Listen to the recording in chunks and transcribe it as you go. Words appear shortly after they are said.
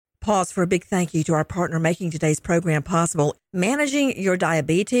pause for a big thank you to our partner making today's program possible. Managing your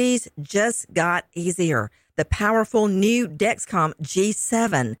diabetes just got easier. The powerful new Dexcom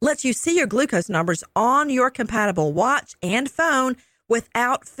G7 lets you see your glucose numbers on your compatible watch and phone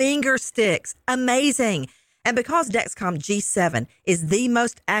without finger sticks. Amazing. And because Dexcom G7 is the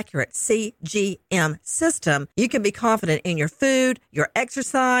most accurate CGM system, you can be confident in your food, your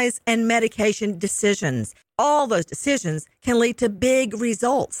exercise, and medication decisions. All those decisions can lead to big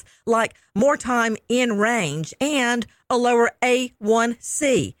results, like more time in range and a lower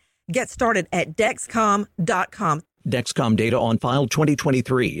A1C. Get started at Dexcom.com. Dexcom data on file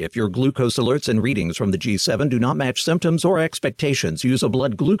 2023. If your glucose alerts and readings from the G7 do not match symptoms or expectations, use a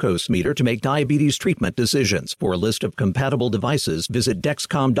blood glucose meter to make diabetes treatment decisions. For a list of compatible devices, visit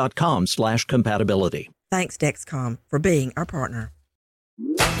Dexcom.com/compatibility. Thanks, Dexcom, for being our partner.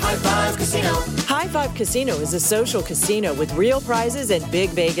 High Five Casino. High Five Casino is a social casino with real prizes and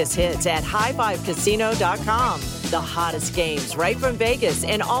big Vegas hits at highfivecasino.com. The hottest games right from Vegas,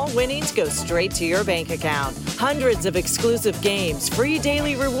 and all winnings go straight to your bank account. Hundreds of exclusive games, free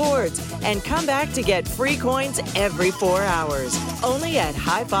daily rewards, and come back to get free coins every 4 hours. Only at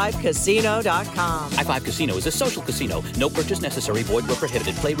highfivecasino.com. High Five Casino is a social casino. No purchase necessary. Void where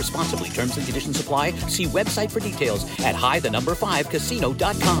prohibited. Play responsibly. Terms and conditions apply. See website for details at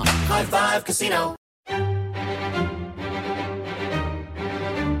high5casino.com. High Five Casino.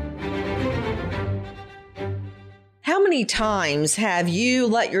 How many times have you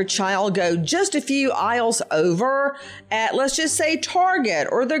let your child go just a few aisles over at, let's just say, Target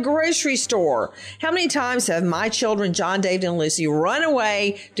or the grocery store? How many times have my children, John, David, and Lucy, run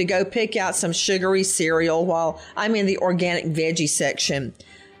away to go pick out some sugary cereal while I'm in the organic veggie section?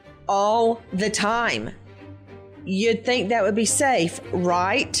 All the time. You'd think that would be safe,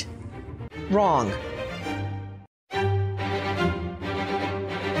 right? Wrong.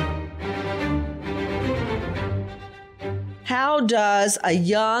 How does a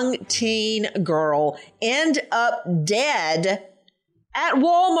young teen girl end up dead at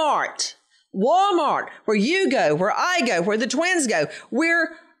Walmart? Walmart, where you go, where I go, where the twins go.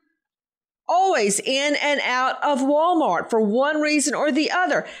 We're always in and out of Walmart for one reason or the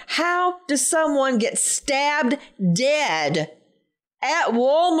other. How does someone get stabbed dead at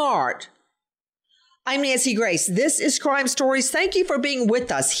Walmart? I'm Nancy Grace. This is Crime Stories. Thank you for being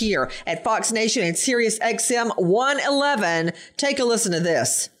with us here at Fox Nation and Sirius XM 111. Take a listen to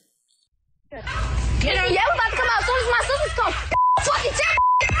this. Yeah, we're about to come out as soon as my sister's come. Fucking check.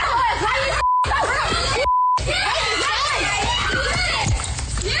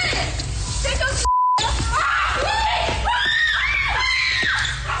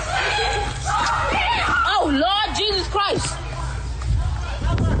 Oh, Lord Jesus Christ.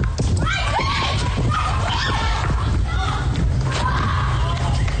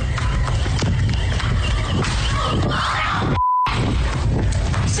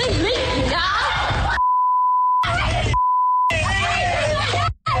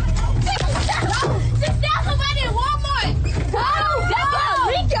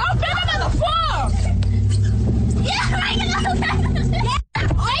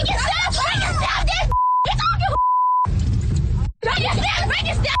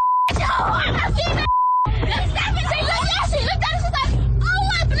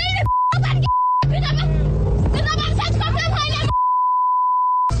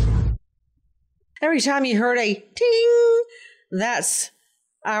 Every time you heard a ting, that's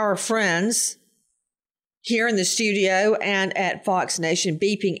our friends here in the studio and at Fox Nation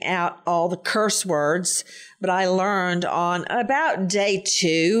beeping out all the curse words. But I learned on about day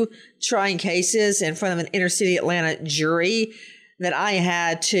 2, trying cases in front of an inner city Atlanta jury, that I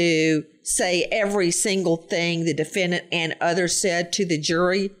had to say every single thing the defendant and others said to the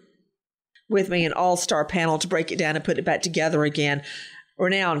jury with me, an all-star panel to break it down and put it back together again.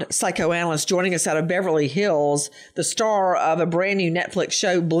 Renowned psychoanalyst joining us out of Beverly Hills, the star of a brand new Netflix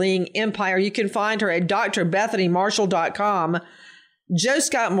show, Bling Empire. You can find her at drbethanymarshall.com. Joe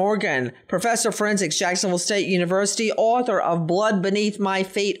Scott Morgan, professor of forensics, Jacksonville State University, author of Blood Beneath My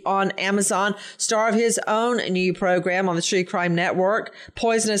Feet on Amazon, star of his own new program on the True Crime Network,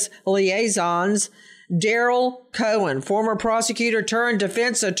 Poisonous Liaisons. Daryl Cohen, former prosecutor turned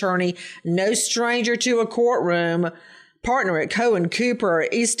defense attorney, no stranger to a courtroom, partner at Cohen, Cooper,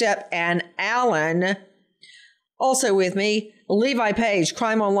 Estep, and Allen. Also with me, Levi Page,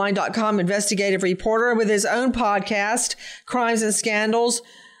 crimeonline.com investigative reporter with his own podcast, Crimes and Scandals.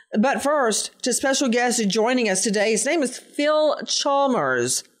 But first, to special guest joining us today, his name is Phil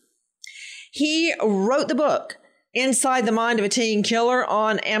Chalmers. He wrote the book, Inside the Mind of a Teen Killer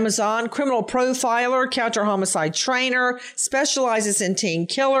on Amazon. Criminal profiler, counter-homicide trainer, specializes in teen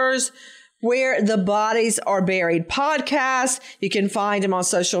killers. Where the Bodies Are Buried podcast. You can find him on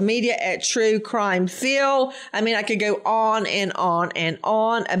social media at True Crime Phil. I mean, I could go on and on and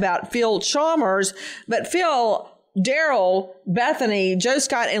on about Phil Chalmers, but Phil, Daryl, Bethany, Joe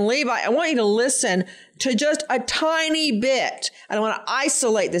Scott, and Levi, I want you to listen to just a tiny bit. I want to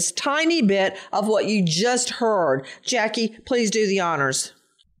isolate this tiny bit of what you just heard. Jackie, please do the honors.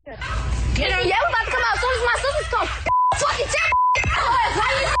 Get her. Yeah, we're about to come out as soon as my sisters come. Fucking Jack.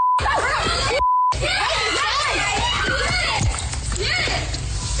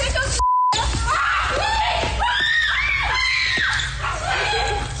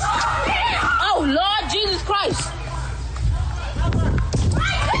 Oh, Lord Jesus Christ.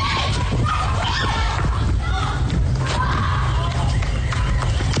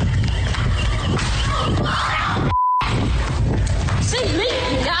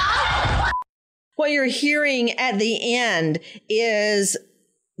 What you're hearing at the end is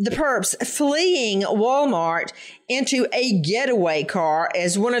the perps fleeing Walmart into a getaway car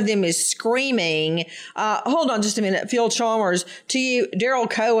as one of them is screaming. Hold on just a minute. Phil Chalmers, to you, Daryl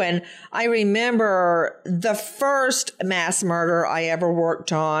Cohen. I remember the first mass murder I ever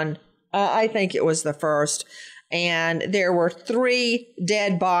worked on. I think it was the first. And there were 3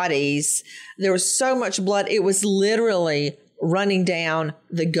 dead bodies. There was so much blood. It was literally running down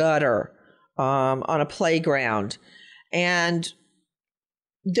the gutter on a playground. And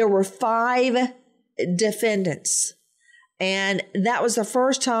there were 5 defendants. And that was the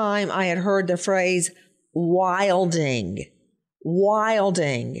first time I had heard the phrase wilding.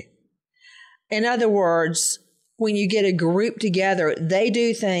 Wilding. In other words, when you get a group together, they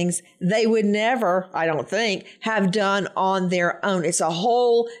do things they would never, I don't think, have done on their own. It's a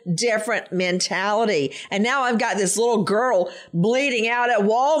whole different mentality. And now I've got this little girl bleeding out at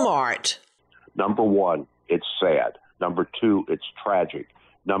Walmart. Number 1, it's sad. Number 2, it's tragic.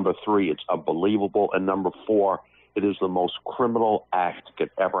 Number 3, it's unbelievable. And number 4, it is the most criminal act that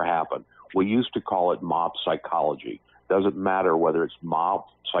could ever happen. We used to call it mob psychology. Doesn't matter whether it's mob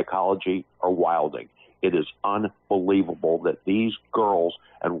psychology or wilding. It is unbelievable that these girls,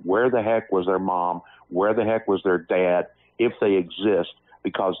 and where the heck was their mom, where the heck was their dad, if they exist,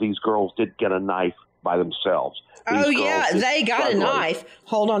 because these girls did get a knife by themselves. They got a knife.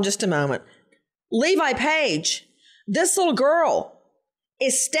 Hold on just a moment. Levi Page, this little girl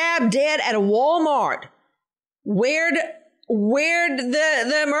is stabbed dead at a Walmart. Where'd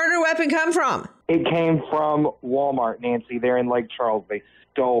the murder weapon come from? It came from Walmart, Nancy. They're in Lake Charles. They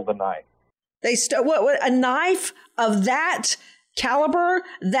stole the knife. They stole what? A knife of that caliber,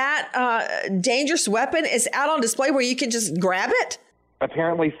 that dangerous weapon is out on display where you can just grab it?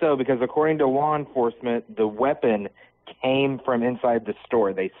 Apparently so, because according to law enforcement, the weapon came from inside the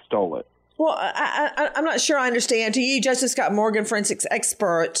store. They stole it. Well, I'm not sure I understand. To you, Justice Scott Morgan, forensics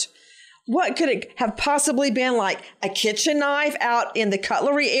expert, what could it have possibly been, like a kitchen knife out in the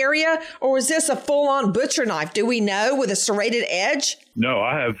cutlery area? Or was this a full-on butcher knife? Do we know, with a serrated edge? No,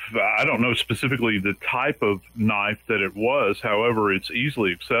 I don't know specifically the type of knife that it was. However, it's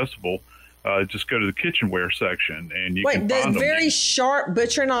easily accessible. Just go to the kitchenware section and you can find them. The very sharp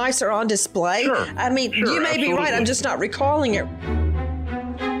butcher knives are on display? Sure. I mean, you may be right. I'm just not recalling it.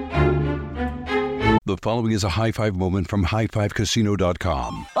 The following is a high-five moment from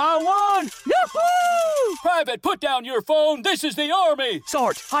highfivecasino.com. I won! Yahoo! Private, put down your phone. This is the Army.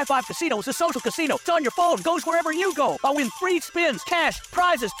 Sarge, High Five Casino is a social casino. It's on your phone. Goes wherever you go. I win free spins, cash,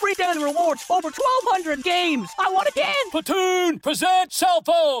 prizes, free daily rewards, over 1,200 games. I won again. Platoon, present cell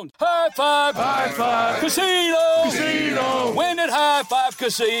phone. High Five. High Five. Casino. Casino. Win at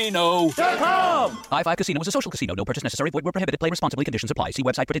highfivecasino.com. High Five Casino is a social casino. No purchase necessary. Void where prohibited. Play responsibly. Conditions apply. See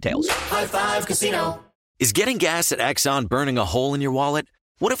website for details. High Five Casino. Is getting gas at Exxon burning a hole in your wallet?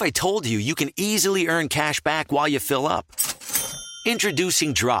 What if I told you you can easily earn cash back while you fill up?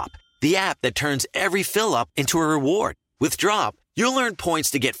 Introducing Drop, the app that turns every fill up into a reward. With Drop, you'll earn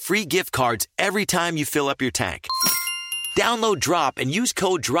points to get free gift cards every time you fill up your tank. Download Drop and use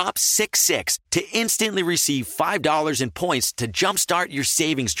code DROP66 to instantly receive $5 in points to jumpstart your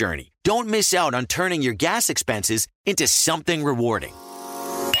savings journey. Don't miss out on turning your gas expenses into something rewarding.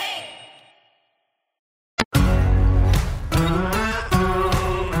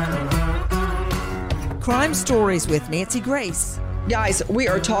 Crime Stories with Nancy Grace. Guys, we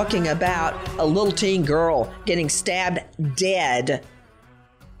are talking about a little teen girl getting stabbed dead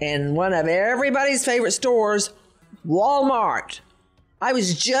in one of everybody's favorite stores, Walmart. I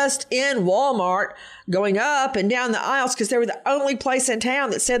was just in Walmart going up and down the aisles because they were the only place in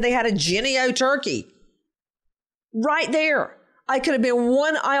town that said they had a Jennie-O turkey. Right there. I could have been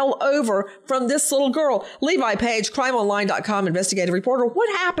one aisle over from this little girl. Levi Page, crimeonline.com investigative reporter. What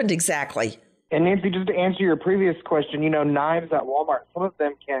happened exactly? And Nancy, just to answer your previous question, knives at Walmart, some of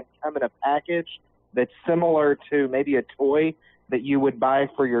them can come in a package that's similar to maybe a toy that you would buy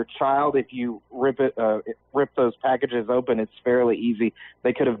for your child. If you rip those packages open, it's fairly easy.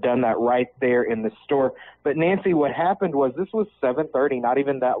 They could have done that right there in the store. But Nancy, what happened was this was 7:30, not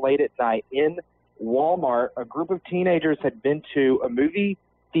even that late at night, in Walmart. A group of teenagers had been to a movie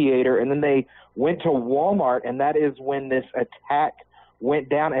theater, and then they went to Walmart, and that is when this attack went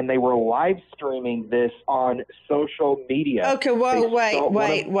down, and they were live streaming this on social media. Okay, whoa,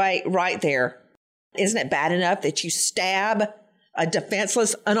 wait, right there. Isn't it bad enough that you stab a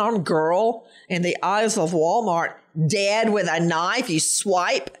defenseless, unarmed girl in the aisles of Walmart dead with a knife? You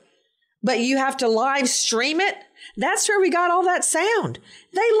swipe, but you have to live stream it? That's where we got all that sound.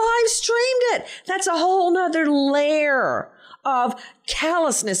 They live streamed it. That's a whole nother layer of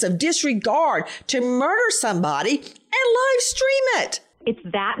callousness, of disregard to murder somebody and live stream it. It's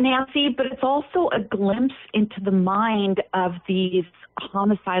that, Nancy, but it's also a glimpse into the mind of these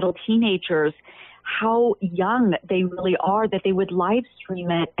homicidal teenagers, how young they really are, that they would live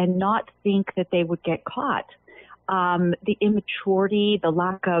stream it and not think that they would get caught. The immaturity, the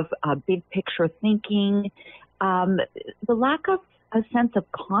lack of big picture thinking, the lack of a sense of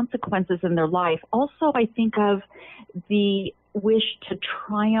consequences in their life. Also, I think of the wish to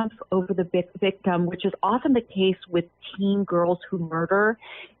triumph over the victim, which is often the case with teen girls who murder.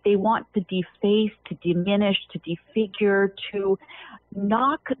 They want to deface, to diminish, to defigure, to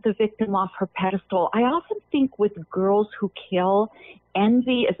knock the victim off her pedestal. I often think with girls who kill,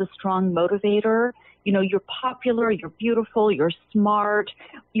 envy is a strong motivator. You're popular, you're beautiful, you're smart.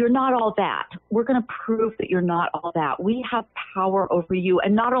 You're not all that. We're going to prove that you're not all that. We have power over you.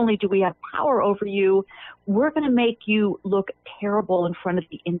 And not only do we have power over you, we're going to make you look terrible in front of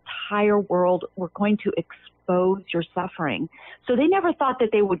the entire world. We're going to expose your suffering. So they never thought that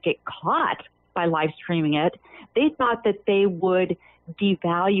they would get caught by live streaming it. They thought that they would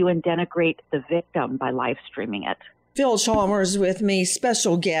devalue and denigrate the victim by live streaming it. Phil Chalmers with me,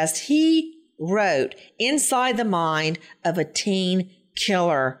 special guest. He wrote Inside the Mind of a Teen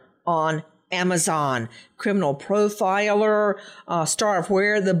Killer on Amazon. Criminal profiler, star of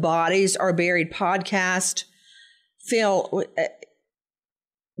Where the Bodies Are Buried podcast. Phil,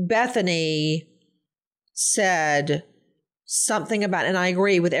 Bethany said something about, and I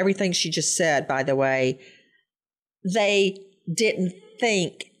agree with everything she just said, by the way, they didn't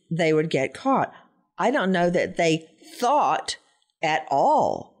think they would get caught. I don't know that they thought at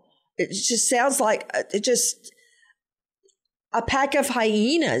all. It just sounds like a pack of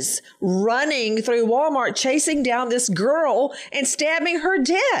hyenas running through Walmart, chasing down this girl and stabbing her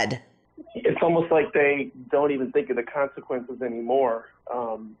dead. It's almost like they don't even think of the consequences anymore.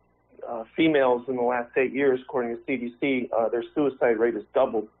 Females in the last 8 years, according to CDC, their suicide rate has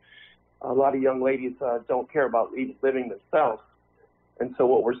doubled. A lot of young ladies don't care about living themselves. And so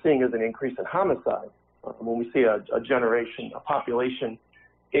what we're seeing is an increase in homicide. When we see a population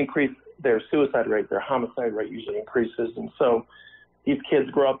increase their suicide rate, their homicide rate usually increases. And so these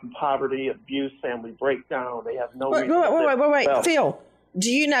kids grow up in poverty, abuse, family breakdown. They have no reason. Wait. Phil, do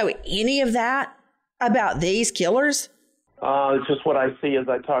you know any of that about these killers? It's just what I see as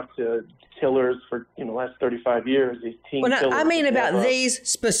I talk to killers for the last 35 years. These teen killers. I mean about these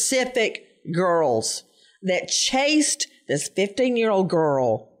specific girls that chased this 15-year-old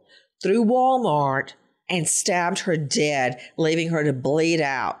girl through Walmart and stabbed her dead, leaving her to bleed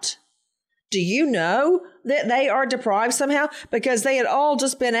out. Do you know that they are deprived somehow? Because they had all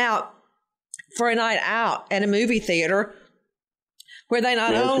just been out for a night out at a movie theater where they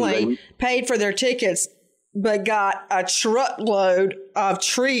not only paid for their tickets, but got a truckload of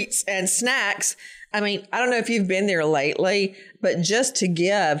treats and snacks. I mean, I don't know if you've been there lately, but just to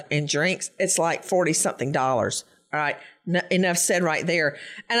give and drinks, it's like $40-something. All right. Enough said right there.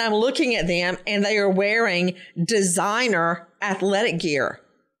 And I'm looking at them and they are wearing designer athletic gear.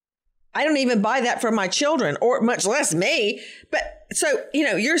 I don't even buy that for my children or much less me. But so,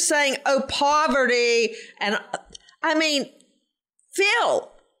 you're saying, poverty. And I mean,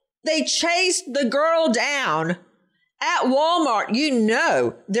 Phil, they chased the girl down at Walmart.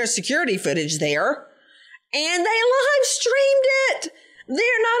 There's security footage there and they live streamed it. They're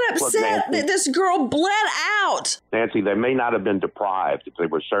not upset that this girl bled out. Nancy, they may not have been deprived, but they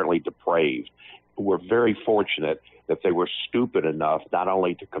were certainly depraved. We're very fortunate that they were stupid enough not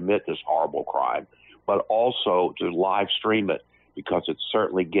only to commit this horrible crime, but also to live stream it, because it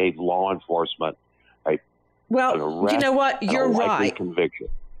certainly gave law enforcement an arrest, you know what? You're right. Conviction.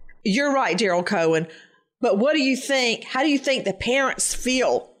 You're right, Daryl Cohen. But what do you think? How do you think the parents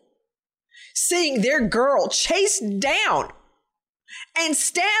feel seeing their girl chased down and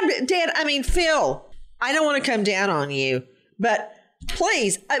stabbed dead? I mean, Phil, I don't want to come down on you, but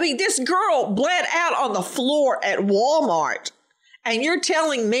please, I mean, this girl bled out on the floor at Walmart, and you're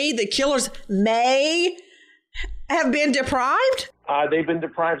telling me the killers may have been deprived? They've been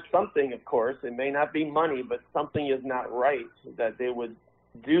deprived something, of course. It may not be money, but something is not right that they would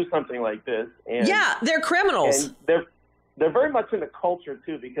do something like this. And yeah, they're criminals. And they're very much in the culture,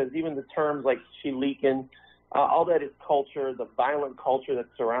 too, because even the terms like shilikin, all that is culture, the violent culture that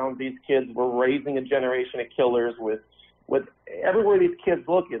surrounds these kids. We're raising a generation of killers with everywhere these kids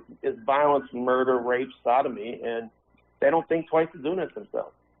look is violence, murder, rape, sodomy, and they don't think twice of doing it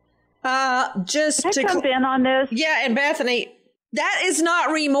themselves. Just to jump in on this. Yeah, and Bethany, that is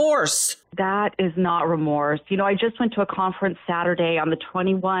not remorse. That is not remorse. You know, I just went to a conference Saturday on the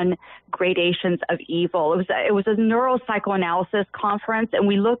 21 gradations of evil. It was a neuropsychoanalysis conference, and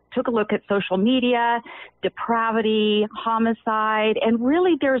we took a look at social media, depravity, homicide, and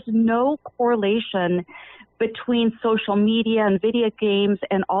really there's no correlation between social media and video games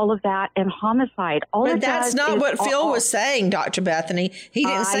and all of that and homicide. But that's not what Phil was saying, Dr. Bethany. He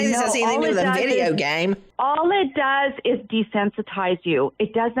didn't say this has anything to do with a video game. All it does is desensitize you.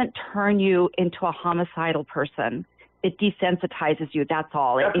 It doesn't turn you into a homicidal person. It desensitizes you. That's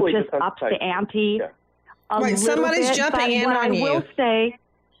all. It just ups the ante. Yeah. Wait, somebody's jumping in on you. I will say.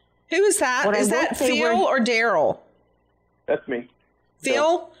 Who is that? Is that Phil or Daryl? That's me.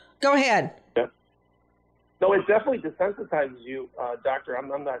 Phil, go ahead. No, it definitely desensitizes you, Doctor. I'm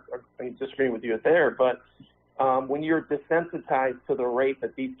not disagreeing with you there, but when you're desensitized to the rape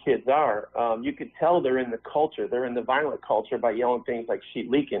that these kids are, you could tell they're in the culture. They're in the violent culture by yelling things like "sheet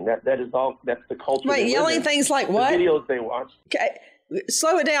leaking." That is all. That's the culture. Wait, yelling things like what? The videos they watch. Okay,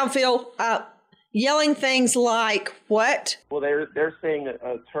 slow it down, Phil. Yelling things like what? Well, they're saying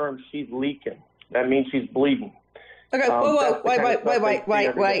a term. She's leaking. That means she's bleeding. Okay,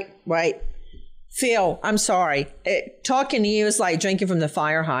 wait. Phil, I'm sorry. Talking to you is like drinking from the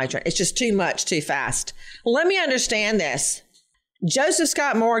fire hydrant. It's just too much, too fast. Let me understand this. Joseph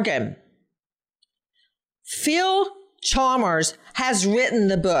Scott Morgan, Phil Chalmers has written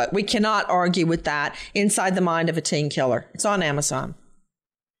the book. We cannot argue with that. Inside the Mind of a Teen Killer. It's on Amazon.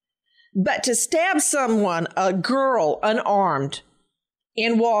 But to stab someone, a girl, unarmed,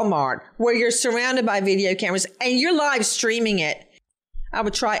 in Walmart, where you're surrounded by video cameras and you're live streaming it, I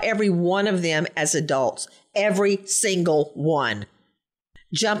would try every one of them as adults. Every single one.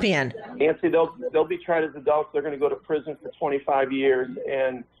 Jump in. Nancy, they'll be tried as adults. They're going to go to prison for 25 years.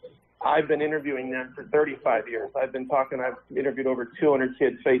 And I've been interviewing them for 35 years. I've interviewed over 200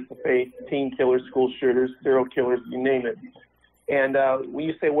 kids face-to-face, teen killers, school shooters, serial killers, you name it. And when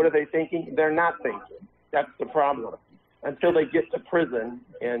you say, what are they thinking? They're not thinking. That's the problem. Until they get to prison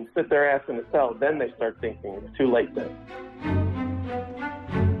and sit their ass in a cell, then they start thinking. It's too late then.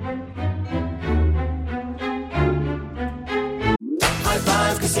 High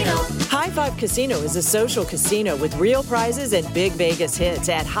Five Casino. High Five Casino is a social casino with real prizes and big Vegas hits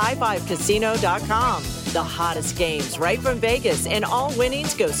at highfivecasino.com. The hottest games right from Vegas, and all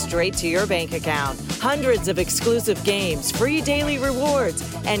winnings go straight to your bank account. Hundreds of exclusive games, free daily rewards,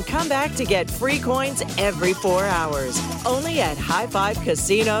 and come back to get free coins every 4 hours. Only at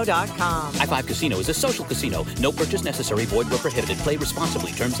highfivecasino.com. High Five Casino is a social casino. No purchase necessary. Void where prohibited. Play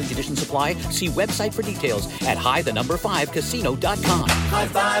responsibly. Terms and conditions apply. See website for details at high5casino.com. High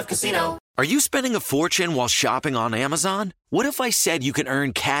Five Casino. Are you spending a fortune while shopping on Amazon? What if I said you can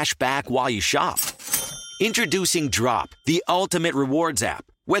earn cash back while you shop? Introducing Drop, the ultimate rewards app.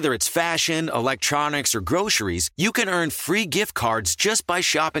 Whether it's fashion, electronics, or groceries, you can earn free gift cards just by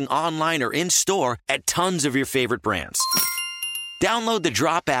shopping online or in-store at tons of your favorite brands. Download the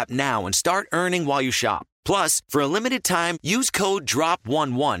Drop app now and start earning while you shop. Plus, for a limited time, use code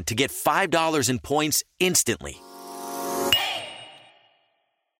DROP11 to get $5 in points instantly.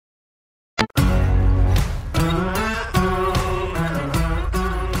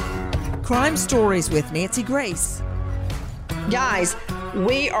 Crime Stories with Nancy Grace. Guys,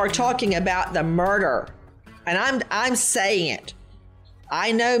 we are talking about the murder, and I'm saying it.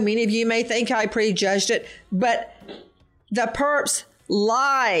 I know many of you may think I prejudged it, but the perps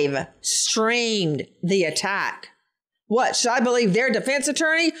live streamed the attack. What, should I believe their defense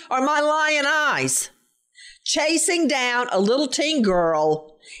attorney or my lying eyes? Chasing down a little teen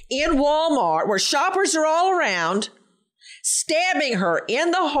girl in Walmart where shoppers are all around, stabbing her in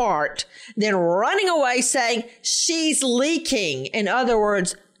the heart, then running away saying she's leaking. In other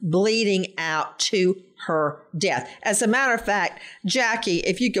words, bleeding out to her death. As a matter of fact, Jackie,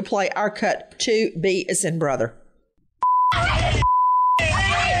 if you could play our cut 2B as in brother.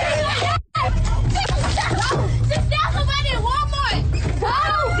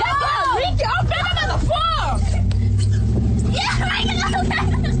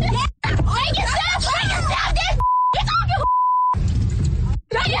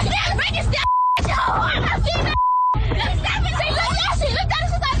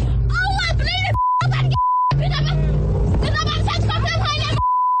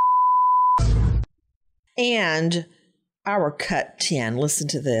 And our cut 10. Listen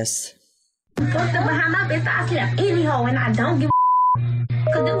to this. Fucked up behind my bitch. I slap any hoe and I don't give a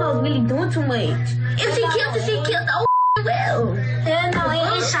because them hoes really doing too much. If she killed her, she killed the old well. Hell no,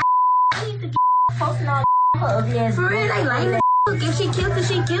 it ain't shot. She used to get posting all her ugly ass. For real, they like that. If she killed her,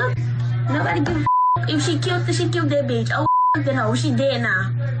 she killed her. Nobody give a if she killed her, she killed that bitch. Oh, that hoe. She dead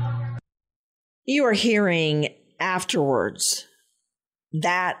now. You are hearing afterwards.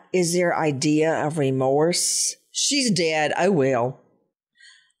 That is their idea of remorse. She's dead. Oh, well.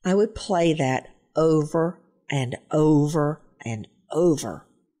 I would play that over and over and over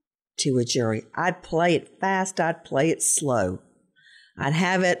to a jury. I'd play it fast. I'd play it slow. I'd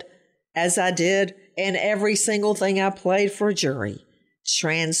have it, as I did in every single thing I played for a jury,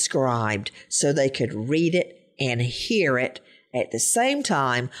 transcribed so they could read it and hear it at the same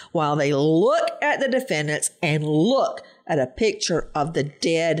time while they look at the defendants and look at a picture of the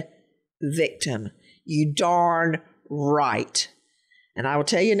dead victim. You darn right. And I will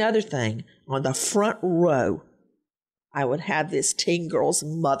tell you another thing. On the front row, I would have this teen girl's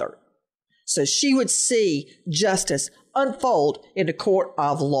mother. So she would see justice unfold in the court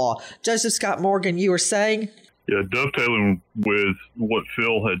of law. Joseph Scott Morgan, you were saying? Yeah, dovetailing with what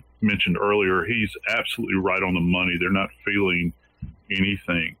Phil had mentioned earlier, he's absolutely right on the money. They're not feeling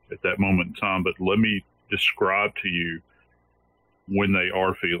anything at that moment in time. But let me describe to you when they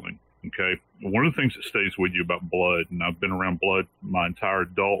are feeling, okay? One of the things that stays with you about blood, and I've been around blood my entire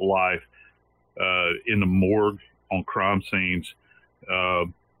adult life, in the morgue, on crime scenes,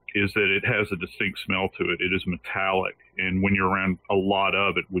 is that it has a distinct smell to it. It is metallic. And when you're around a lot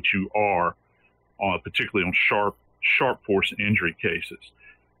of it, which you are, particularly on sharp force injury cases,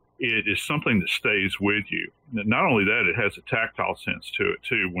 it is something that stays with you. Not only that, it has a tactile sense to it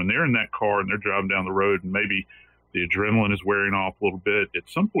too. When they're in that car and they're driving down the road and maybe the adrenaline is wearing off a little bit, at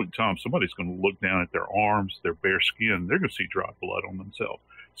some point in time, somebody's going to look down at their arms, their bare skin. They're going to see dry blood on themselves.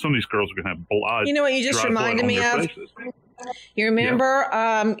 Some of these girls are going to have blood. You know what you just reminded me of? You remember,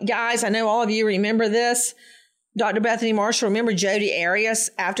 guys, I know all of you remember this. Dr. Bethany Marshall, remember Jodi Arias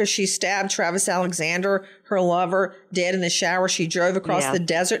after she stabbed Travis Alexander, her lover, dead in the shower? She drove across the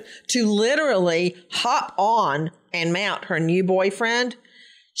desert to literally hop on and mount her new boyfriend.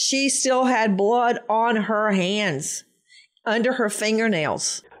 She still had blood on her hands, under her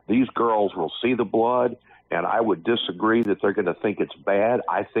fingernails. These girls will see the blood, and I would disagree that they're going to think it's bad.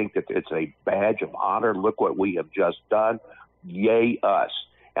 I think that it's a badge of honor. Look what we have just done. Yay us.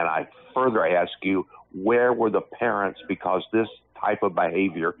 And I further ask you, where were the parents? Because this type of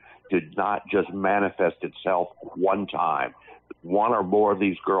behavior did not just manifest itself one time. One or more of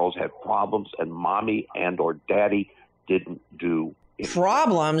these girls had problems, and mommy and or daddy didn't do anything.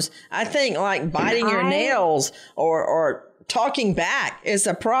 Problems? I think like biting your nails or talking back is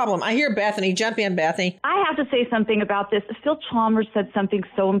a problem. I hear Bethany. Jump in, Bethany. I have to say something about this. Phil Chalmers said something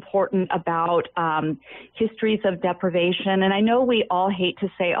so important about histories of deprivation. And I know we all hate to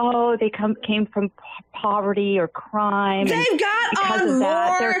say, oh, they came from poverty or crime. They've got on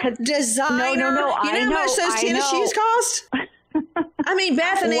more designer. No. You know how much those tennis shoes cost? I mean,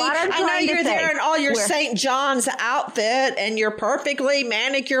 Bethany, I know you're there in all your St. John's outfit and you're perfectly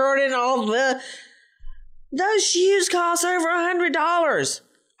manicured and all the... Those shoes cost over $100.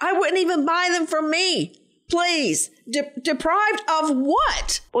 I wouldn't even buy them for me. Please. Deprived of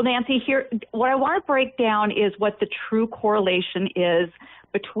what? Well, Nancy, here, what I want to break down is what the true correlation is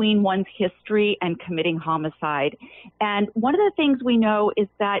between one's history and committing homicide. And one of the things we know is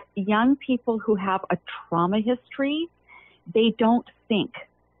that young people who have a trauma history, they don't think.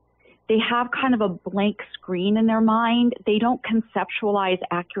 They have kind of a blank screen in their mind. They don't conceptualize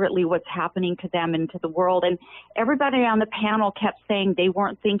accurately what's happening to them and to the world. And everybody on the panel kept saying they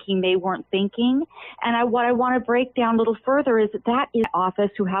weren't thinking. And what I want to break down a little further is that in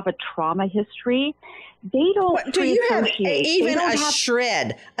office who have a trauma history, they don't do you have even a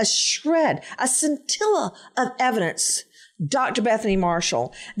shred, a scintilla of evidence, Dr. Bethany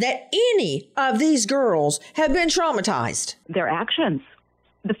Marshall, that any of these girls have been traumatized? Their actions.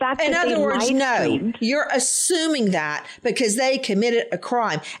 The fact in that other words, no, live-streamed- you're assuming that because they committed a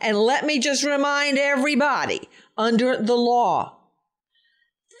crime. And let me just remind everybody, under the law,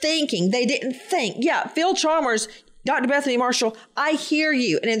 they didn't think. Yeah, Phil Chalmers, Dr. Bethany Marshall, I hear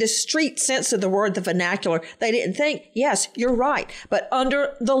you. And in the street sense of the word, the vernacular, they didn't think. Yes, you're right. But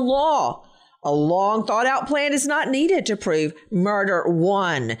under the law, a long thought out plan is not needed to prove murder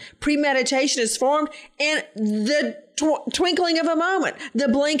one. Premeditation is formed in the twinkling of a moment, the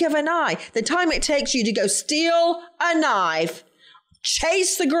blink of an eye, the time it takes you to go steal a knife,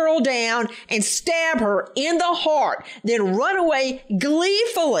 chase the girl down and stab her in the heart, then run away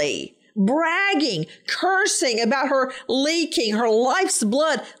gleefully, bragging, cursing about her leaking, her life's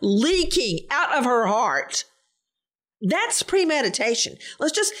blood leaking out of her heart. That's premeditation.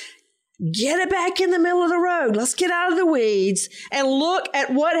 Let's just get it back in the middle of the road. Let's get out of the weeds and look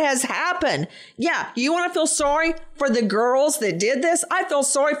at what has happened. Yeah, you want to feel sorry for the girls that did this? I feel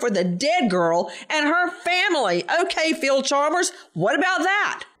sorry for the dead girl and her family. Okay, Phil Chalmers, what about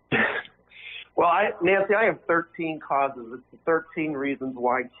that? Well, Nancy, I have 13 causes. It's 13 reasons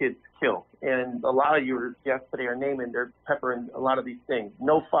why kids kill. And a lot of your guests today are naming, they're peppering a lot of these things.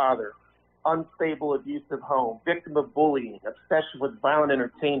 No father, unstable, abusive home, victim of bullying, obsession with violent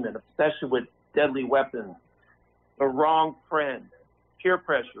entertainment, obsession with deadly weapons, the wrong friend, peer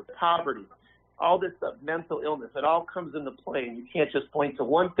pressure, poverty, all this stuff, mental illness. It all comes into play. And you can't just point to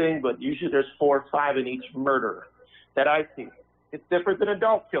one thing, but usually there's 4 or 5 in each murder that I see. It's different than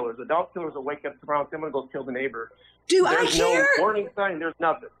adult killers. Adult killers will wake up tomorrow and say, I'm going to go kill the neighbor. There's no warning sign. There's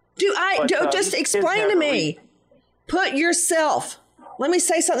nothing. Just explain to me. Put yourself. Let me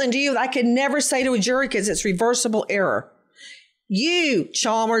say something to you that I could never say to a jury because it's reversible error. You,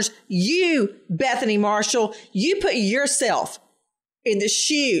 Chalmers, you, Bethany Marshall, you put yourself in the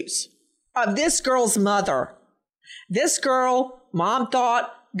shoes of this girl's mother. This girl, mom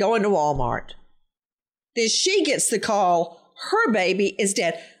thought, going to Walmart. Then she gets the call, her baby is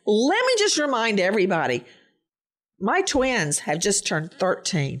dead. Let me just remind everybody, my twins have just turned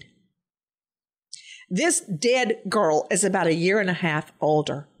 13. This dead girl is about 1.5 years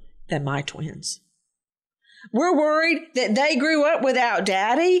older than my twins. We're worried that they grew up without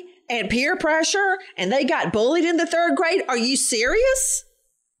daddy and peer pressure and they got bullied in the 3rd grade. Are you serious?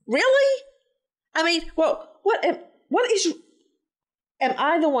 Really? I mean, well, am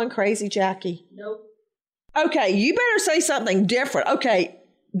I the one crazy, Jackie? Nope. Okay, you better say something different. Okay,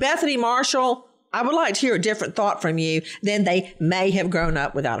 Bethany Marshall, I would like to hear a different thought from you than they may have grown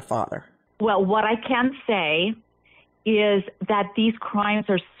up without a father. Well, what I can say is that these crimes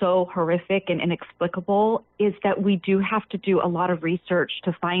are so horrific and inexplicable is that we do have to do a lot of research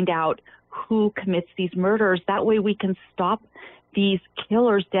to find out who commits these murders. That way we can stop these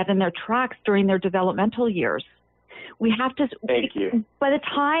killers dead in their tracks during their developmental years. We have to. Thank you. By the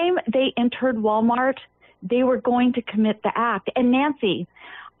time they entered Walmart, they were going to commit the act. And Nancy,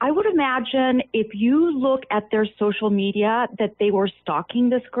 I would imagine if you look at their social media that they were stalking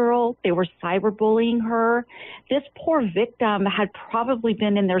this girl, they were cyberbullying her. This poor victim had probably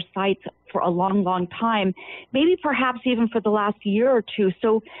been in their sights for a long, long time, maybe perhaps even for the last year or two.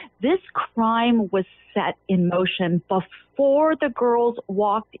 So this crime was set in motion before the girls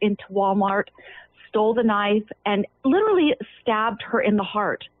walked into Walmart, stole the knife, and literally stabbed her in the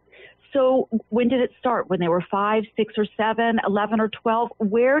heart. So when did it start? When they were 5, 6, or 7, 11, or 12?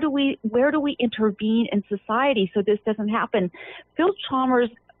 Where do we intervene in society so this doesn't happen? Phil Chalmers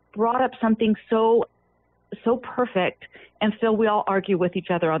brought up something so perfect. And Phil, we all argue with each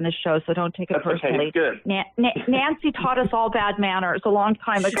other on this show, so don't take it personally. Okay, good. Nancy taught us all bad manners a long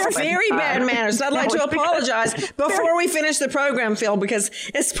time ago. Very bad manners. I'd like to apologize before we finish the program, Phil, because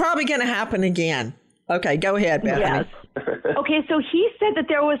it's probably going to happen again. Okay, go ahead, Bethany. Yes. Okay, so he said that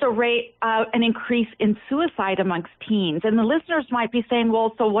there was an increase in suicide amongst teens. And the listeners might be saying,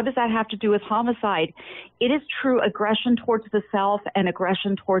 well, so what does that have to do with homicide? It is true aggression towards the self and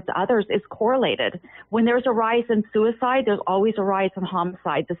aggression towards others is correlated. When there's a rise in suicide, there's always a rise in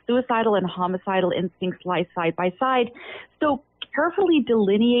homicide. The suicidal and homicidal instincts lie side by side. So carefully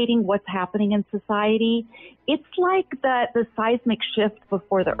delineating what's happening in society, it's like the seismic shift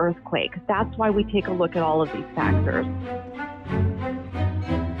before the earthquake. That's why we take a look at all of these factors.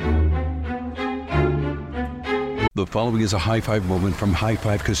 The following is a high five moment from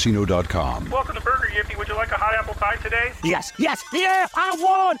highfivecasino.com. Welcome to Burger Yippee, would you like a hot apple pie today? Yes, yeah, I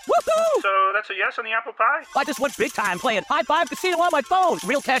won! Woohoo! So that's a yes on the apple pie? I just went big time playing High Five Casino on my phone.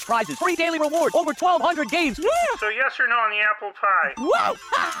 Real cash prizes, free daily rewards, over 1,200 games. Yeah! So yes or no on the apple pie? Whoa!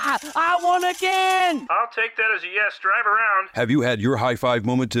 I won again! I'll take that as a yes. Drive around. Have you had your high five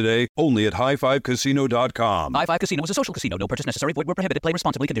moment today? Only at highfivecasino.com. High Five Casino is a social casino. No purchase necessary. Void where prohibited. Play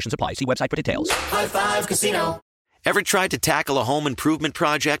responsibly. Conditions apply. See website for details. High Five Casino. Ever tried to tackle a home improvement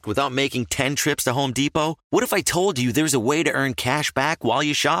project without making 10 trips to Home Depot? What if I told you there's a way to earn cash back while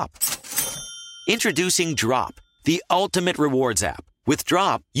you shop? Introducing Drop, the ultimate rewards app. With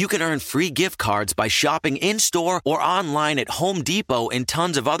Drop, you can earn free gift cards by shopping in-store or online at Home Depot and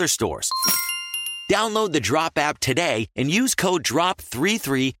tons of other stores. Download the Drop app today and use code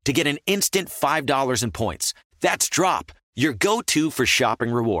DROP33 to get an instant $5 in points. That's Drop, your go-to for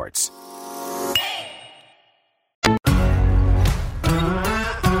shopping rewards.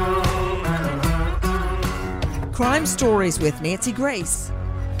 Crime Stories with Nancy Grace.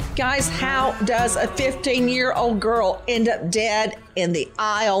 Guys, how does a 15-year-old girl end up dead in the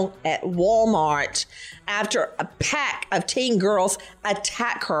aisle at Walmart after a pack of teen girls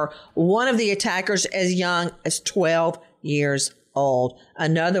attack her? One of the attackers as young as 12 years old.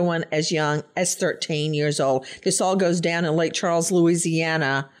 Another one as young as 13 years old. This all goes down in Lake Charles,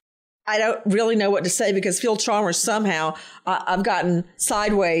 Louisiana. I don't really know what to say because Phil Chalmers, somehow I've gotten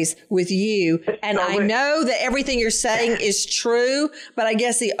sideways with you. And I know that everything you're saying is true, but I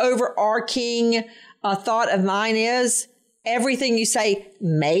guess the overarching thought of mine is everything you say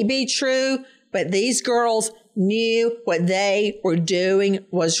may be true, but these girls knew what they were doing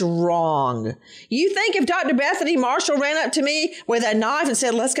was wrong. You think if Dr. Bethany Marshall ran up to me with a knife and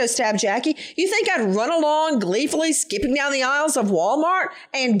said, let's go stab Jackie, you think I'd run along gleefully skipping down the aisles of Walmart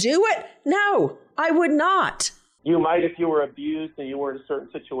and do it? No, I would not. You might if you were abused and you were in a certain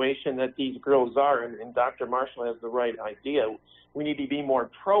situation that these girls are, and Dr. Marshall has the right idea. We need to be more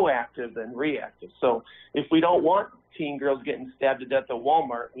proactive than reactive. So if we don't want teen girls getting stabbed to death at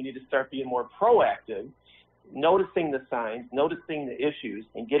Walmart, we need to start being more proactive, noticing the signs, noticing the issues,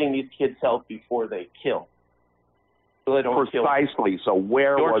 and getting these kids help before they kill. So they don't kill. Precisely. So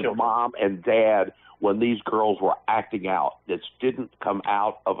where was mom and dad when these girls were acting out? This didn't come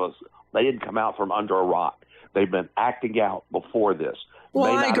out of us. They didn't come out from under a rock. They've been acting out before this.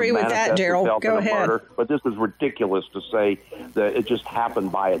 Well, I agree with that, Daryl. Go ahead. Murder, but this is ridiculous to say that it just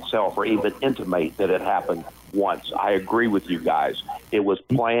happened by itself or even intimate that it happened once. I agree with you guys. It was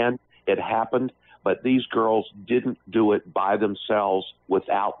planned. It happened. But these girls didn't do it by themselves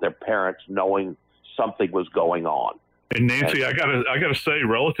without their parents knowing something was going on. And Nancy, I gotta say,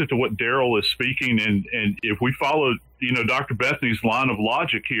 relative to what Daryl is speaking, and if we follow, Dr. Bethany's line of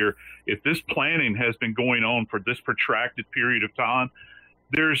logic here, if this planning has been going on for this protracted period of time,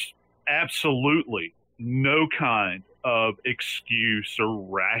 there's absolutely no kind of excuse or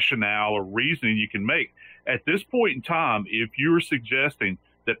rationale or reasoning you can make. At this point in time, if you're suggesting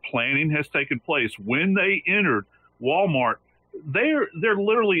that planning has taken place when they entered Walmart, they're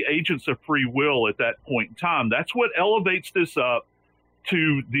literally agents of free will at that point in time. That's what elevates this up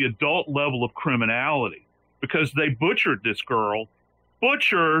to the adult level of criminality, because they butchered this girl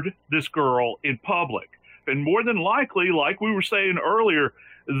in public. And more than likely, like we were saying earlier,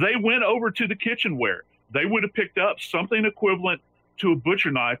 they went over to the kitchenware. They would have picked up something equivalent to a butcher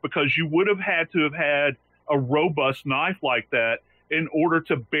knife, because you would have had a robust knife like that in order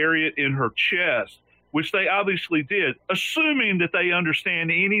to bury it in her chest, which they obviously did, assuming that they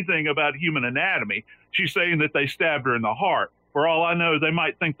understand anything about human anatomy. She's saying that they stabbed her in the heart. For all I know, they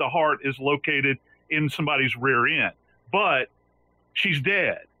might think the heart is located in somebody's rear end. But she's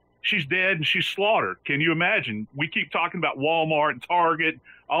dead. She's dead and she's slaughtered. Can you imagine? We keep talking about Walmart and Target,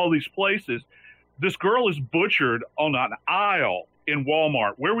 all these places. This girl is butchered on an aisle in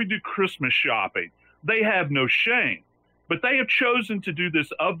Walmart where we do Christmas shopping. They have no shame, but they have chosen to do this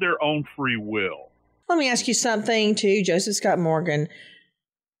of their own free will. Let me ask you something too, Joseph Scott Morgan.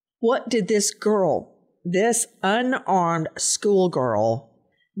 What did this girl, this unarmed schoolgirl,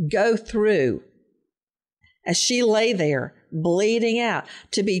 go through as she lay there bleeding out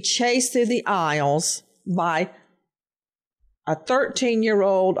to be chased through the aisles by a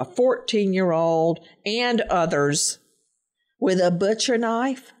 13-year-old, a 14-year-old, and others with a butcher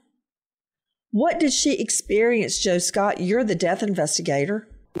knife? What did she experience, Joe Scott? You're the death investigator.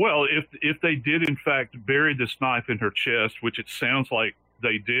 Well, if they did, in fact, bury this knife in her chest, which it sounds like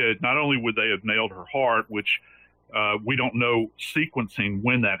they did, not only would they have nailed her heart, which we don't know sequencing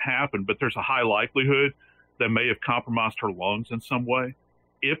when that happened, but there's a high likelihood that may have compromised her lungs in some way.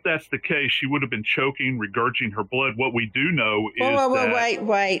 if that's the case, she would have been choking, regurgitating her blood. What we do know is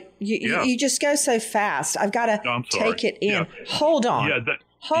wait. You just go so fast. I've got to take it in. Yeah. Hold on.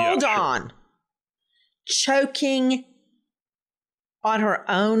 Hold on. Sure. Choking on her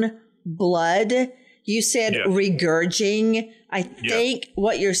own blood. You said regurgitating. I think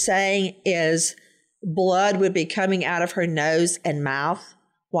what you're saying is blood would be coming out of her nose and mouth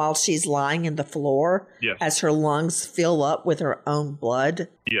while she's lying in the floor as her lungs fill up with her own blood?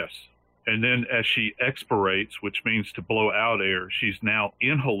 Yes. And then as she expirates, which means to blow out air, she's now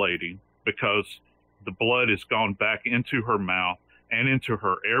inhalating because the blood has gone back into her mouth and into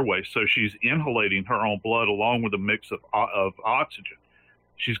her airway. So she's inhalating her own blood along with a mix of oxygen.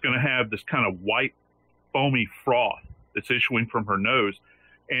 She's going to have this kind of white, foamy froth that's issuing from her nose.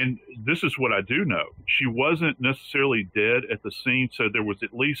 And this is what I do know. She wasn't necessarily dead at the scene, so there was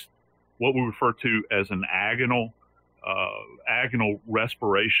at least what we refer to as an agonal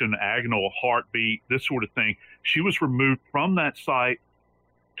respiration, agonal heartbeat, this sort of thing. She was removed from that site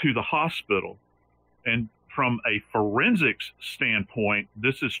to the hospital. And from a forensics standpoint,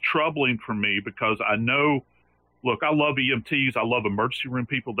 this is troubling for me because I know, look, I love EMTs. I love emergency room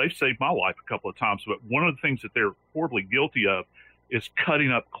people. They've saved my life a couple of times. But one of the things that they're horribly guilty of is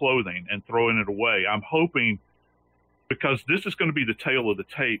cutting up clothing and throwing it away. I'm hoping, because this is going to be the tail of the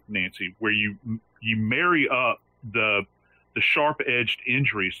tape, Nancy, where you marry up the sharp-edged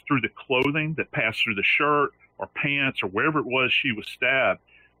injuries through the clothing that passed through the shirt or pants or wherever it was she was stabbed,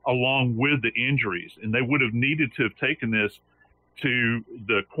 along with the injuries. And they would have needed to have taken this to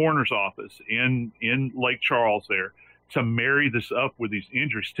the coroner's office in Lake Charles there to marry this up with these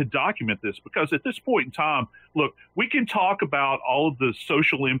injuries, to document this. Because at this point in time, look, we can talk about all of the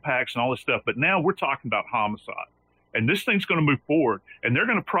social impacts and all this stuff, but now we're talking about homicide. And this thing's going to move forward, and they're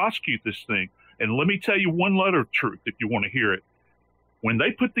going to prosecute this thing. And let me tell you one letter of truth, if you want to hear it. When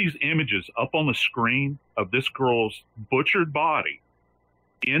they put these images up on the screen of this girl's butchered body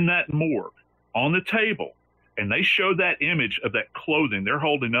in that morgue on the table, and they show that image of that clothing they're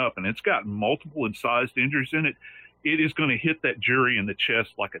holding up, and it's got multiple incised injuries in it, it is going to hit that jury in the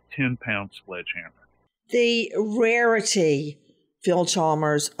chest like a 10-pound sledgehammer. The rarity, Phil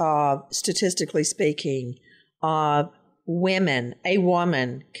Chalmers, statistically speaking, of a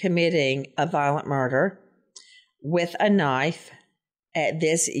woman committing a violent murder with a knife at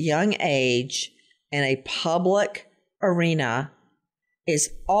this young age in a public arena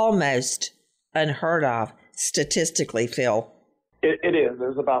is almost unheard of statistically, Phil. It is.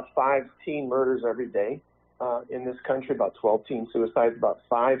 There's about 5 teen murders every day in this country, about 12 teen suicides, about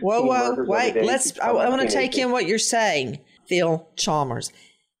 5 teen murders every day. I want to take in what you're saying, Phil Chalmers.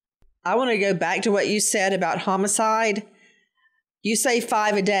 I want to go back to what you said about homicide. You say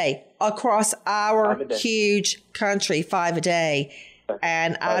 5 a day across our huge country, 5 a day.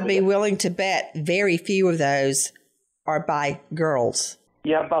 And I'd be willing to bet very few of those are by girls.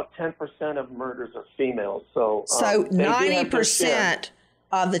 Yeah, about 10% of murders are females. So 90%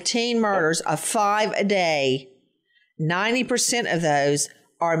 of the teen murders of 5 a day, 90% of those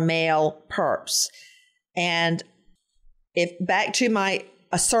are male perps. And if back to my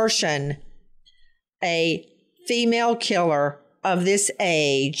assertion, a female killer of this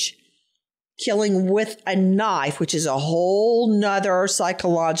age killing with a knife, which is a whole nother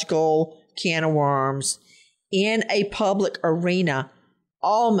psychological can of worms, in a public arena,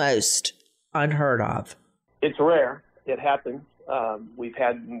 almost unheard of. It's rare. It happens. We've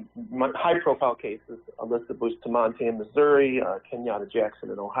had high-profile cases, Alyssa Bustamante in Missouri, Kenyatta Jackson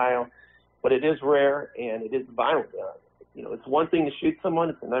in Ohio, but it is rare and it is violent. It's one thing to shoot someone;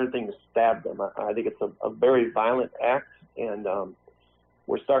 it's another thing to stab them. I think it's a very violent act, and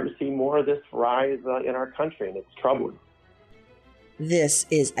we're starting to see more of this rise in our country, and it's troubling. This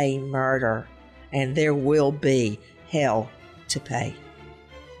is a murder, and there will be hell to pay.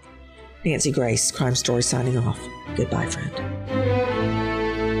 Nancy Grace, Crime Story, signing off. Goodbye, friend.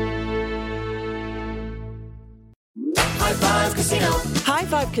 High Five Casino. High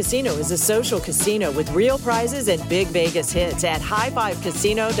Five Casino is a social casino with real prizes and big Vegas hits at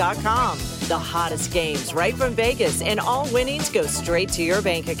highfivecasino.com. The hottest games right from Vegas, and all winnings go straight to your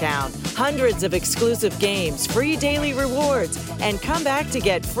bank account. Hundreds of exclusive games, free daily rewards, and come back to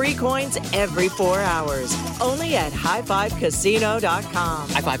get free coins every 4 hours. Only at highfivecasino.com.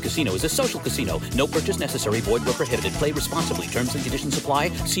 High Five Casino is a social casino. No purchase necessary. Void where prohibited. Play responsibly. Terms and conditions apply.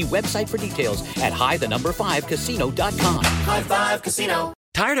 See website for details at high5casino.com. High Five Casino.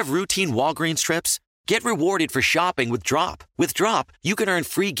 Tired of routine Walgreens trips? Get rewarded for shopping with Drop. With Drop, you can earn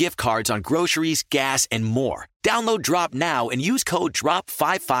free gift cards on groceries, gas, and more. Download Drop now and use code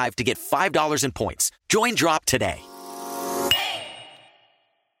DROP55 to get $5 in points. Join Drop today.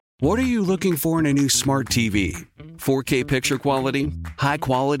 What are you looking for in a new smart TV? 4K picture quality? High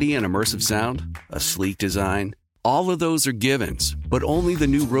quality and immersive sound? A sleek design? All of those are givens, but only the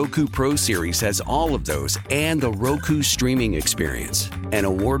new Roku Pro Series has all of those and the Roku streaming experience, an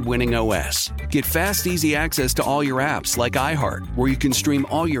award-winning OS. Get fast, easy access to all your apps like iHeart, where you can stream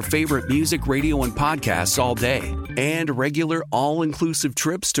all your favorite music, radio, and podcasts all day, and regular all-inclusive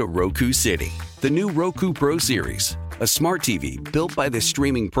trips to Roku City. The new Roku Pro Series, a smart TV built by the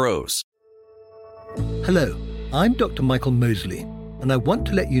streaming pros. Hello, I'm Dr. Michael Mosley, and I want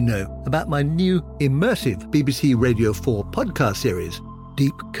to let you know about my new immersive BBC Radio 4 podcast series,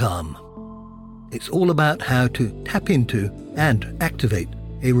 Deep Calm. It's all about how to tap into and activate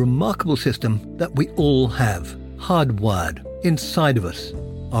a remarkable system that we all have, hardwired inside of us,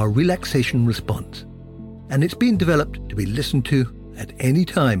 our relaxation response. And it's been developed to be listened to at any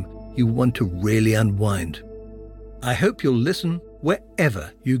time you want to really unwind. I hope you'll listen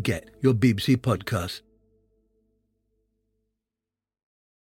wherever you get your BBC podcasts.